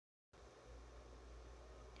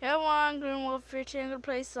Hey everyone, Green Wolf here today. I'm gonna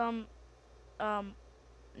play some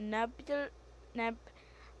Nebula Neb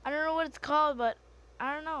I don't know what it's called, but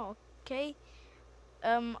I don't know, okay?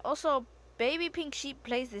 Also Baby Pink Sheep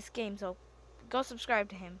plays this game, so go subscribe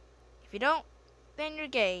to him. If you don't, then you're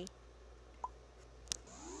gay.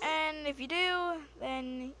 And if you do,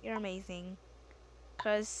 then you're amazing.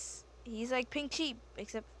 Cause he's like Pink Sheep,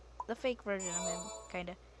 except the fake version of him,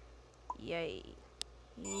 kinda. Yay.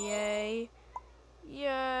 Yay.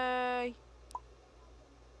 Yay.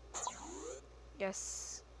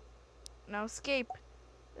 Yes. Now escape.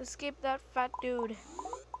 Escape that fat dude.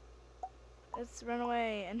 Let's run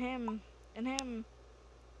away. And him. And him.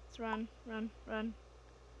 Let's run. Run. Run.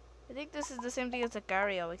 I think this is the same thing as a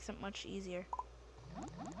Gario, except much easier.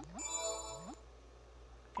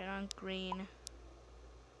 Get on green.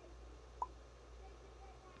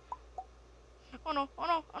 Oh no. Oh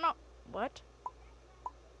no. Oh no. What?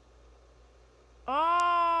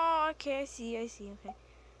 Oh, okay. I see. I see. Okay.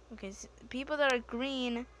 Okay. So people that are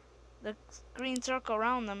green, the green circle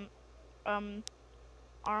around them, are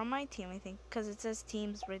on my team, I think. Because it says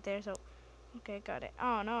teams right there, so. Okay, got it.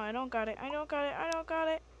 Oh no, I don't got it. I don't got it. I don't got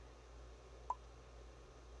it.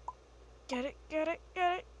 Get it, get it,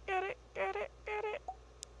 get it, get it, get it, get it,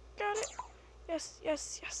 get it. Yes,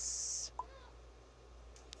 yes, yes.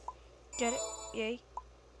 Get it. Yay.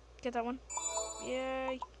 Get that one.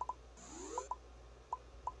 Yay.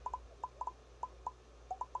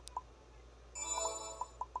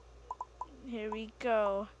 Here we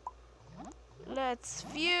go. Let's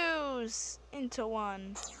fuse into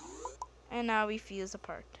one. And now we fuse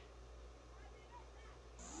apart.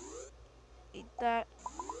 Eat that.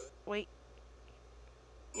 Wait.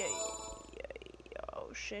 Yay. Yay.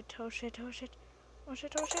 Oh shit. Oh shit. Oh shit. Oh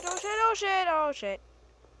shit. Oh shit. Oh shit. Oh shit. Oh shit.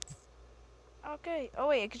 Okay. Oh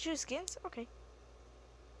wait, I could choose skins? Okay.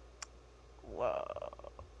 Whoa.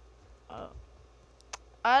 Oh.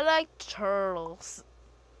 I like turtles.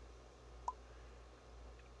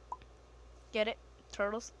 Get it?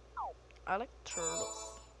 Turtles. I like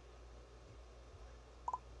turtles.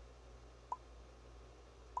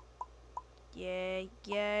 Yay,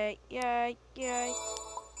 yay, yay, yay.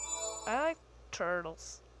 I like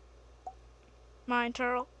turtles. Mine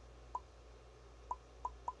turtle.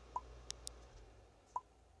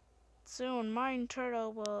 Soon, mine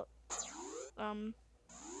turtle will,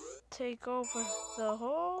 take over the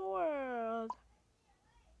whole world.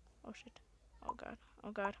 Oh shit. Oh god.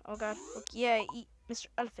 Oh god. Oh god. Okay, yeah, eat Mr.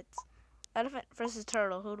 Elephants. Elephant versus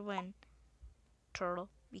turtle. Who'd win? Turtle.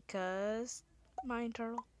 Because mine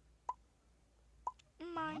turtle.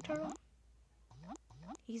 Mine turtle.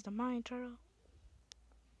 He's the mine turtle.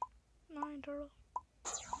 Mine turtle.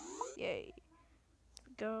 Yay.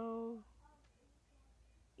 Go.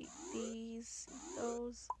 Eat these. Eat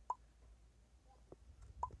those.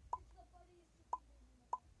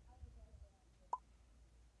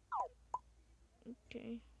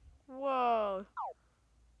 Okay. Whoa.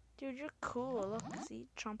 Dude, you're cool. Look, see,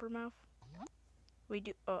 chomper mouth. Wait,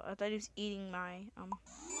 do. Oh, I thought he was eating my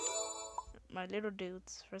little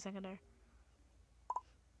dudes for a second there.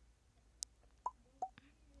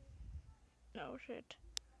 Oh shit.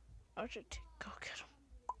 Oh shit. Go get him.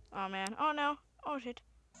 Oh man. Oh no. Oh shit.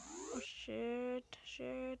 Oh shit.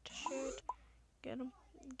 Shit. Shit. Get him.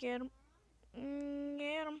 Get him.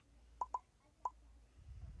 Get him.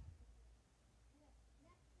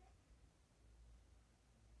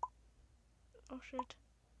 Oh shit.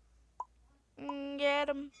 Get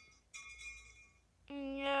him.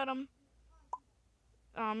 Get him.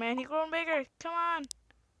 Oh man, he's growing bigger. Come on.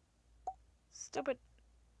 Stupid.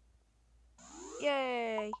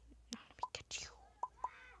 Yay. Now let me get you.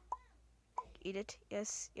 Eat it.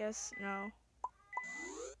 Yes. Yes. No.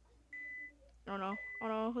 Oh no. Oh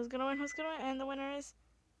no. Who's gonna win? Who's gonna win? And the winner is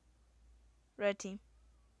red team.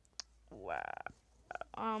 Wow.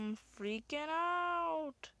 I'm freaking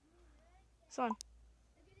out. Son.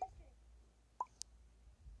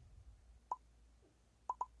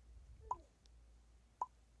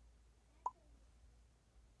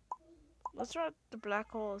 Let's try the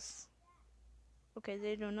black holes. Okay,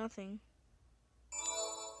 they do nothing.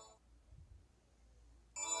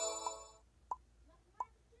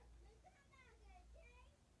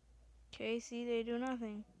 Okay, see, they do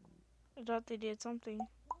nothing. I thought they did something.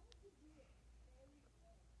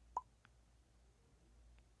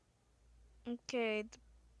 Okay,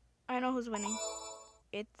 I know who's winning.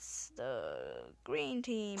 It's the green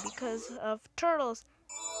team because of turtles.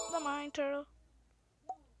 The mine turtle.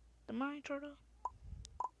 The mine turtle.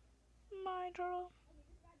 Mine turtle.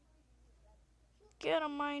 Get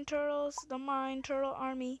 'em, mine turtles. The mine turtle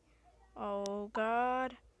army. Oh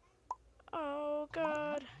god. Oh Oh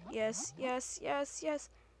god. Yes, yes, yes, yes.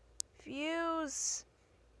 Fuse.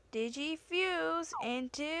 Digi-fuse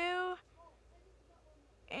into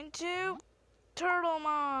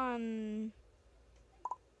Turtlemon.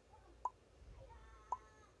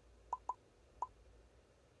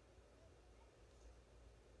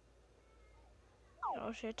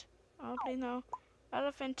 Oh shit. Oh please no.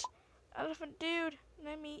 Elephant. Elephant dude.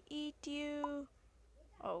 Let me eat you.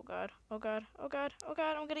 Oh god. Oh god. Oh god. Oh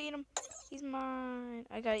god. I'm gonna eat him. He's mine.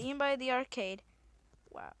 I got eaten by the arcade.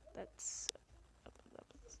 Wow. That's...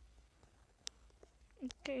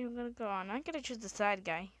 Okay, I'm gonna go on. I'm gonna choose the sad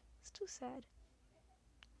guy. It's too sad.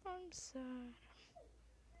 I'm sad.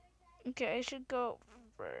 Okay, I should go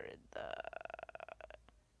for the...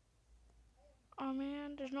 Oh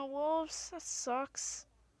man, there's no wolves. That sucks.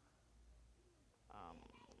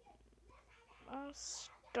 Mouse,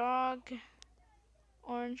 dog,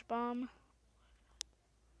 orange bomb.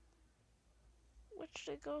 What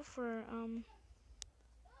should I go for?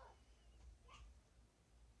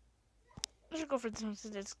 I should go for this one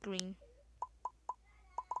since it's green.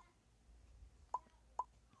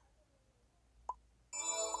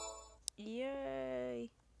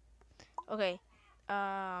 Yay! Okay.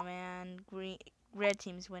 Man, red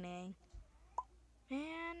team's winning.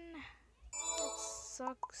 Man, that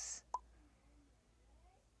sucks.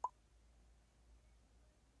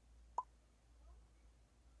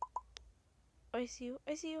 Oh, I see you.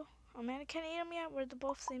 I see you. Oh man, I can't eat him yet. We're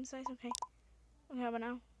both same size. Okay. Okay, how about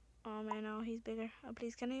now? Oh man, no, he's bigger. Oh,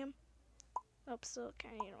 please, can I eat him? Oh, still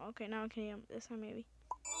can't eat him. Okay, now I can eat him. This time maybe.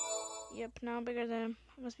 Yep, now I'm bigger than him.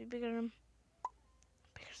 I must be bigger than him.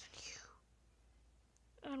 Bigger than you.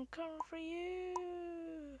 I'm coming for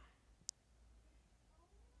you.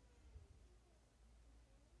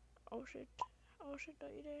 Oh shit. Oh shit,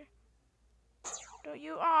 don't you dare. Don't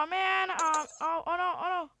you. Oh man. Oh no. Oh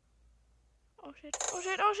no. Oh shit. Oh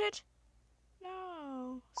shit. Oh shit.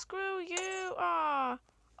 No. Screw you. Ah.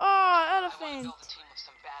 Oh, elephant.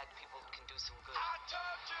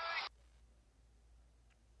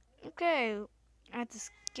 Okay. I had to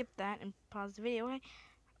skip that and pause the video. Okay.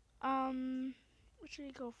 What should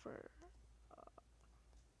we go for?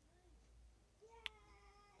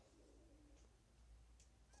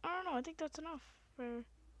 I don't know. I think that's enough for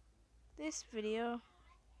this video.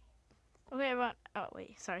 Okay, everyone. Oh,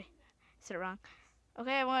 wait. Sorry. I said it wrong.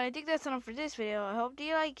 Okay, everyone. I think that's enough for this video. I hope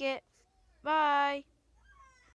you like it. Bye.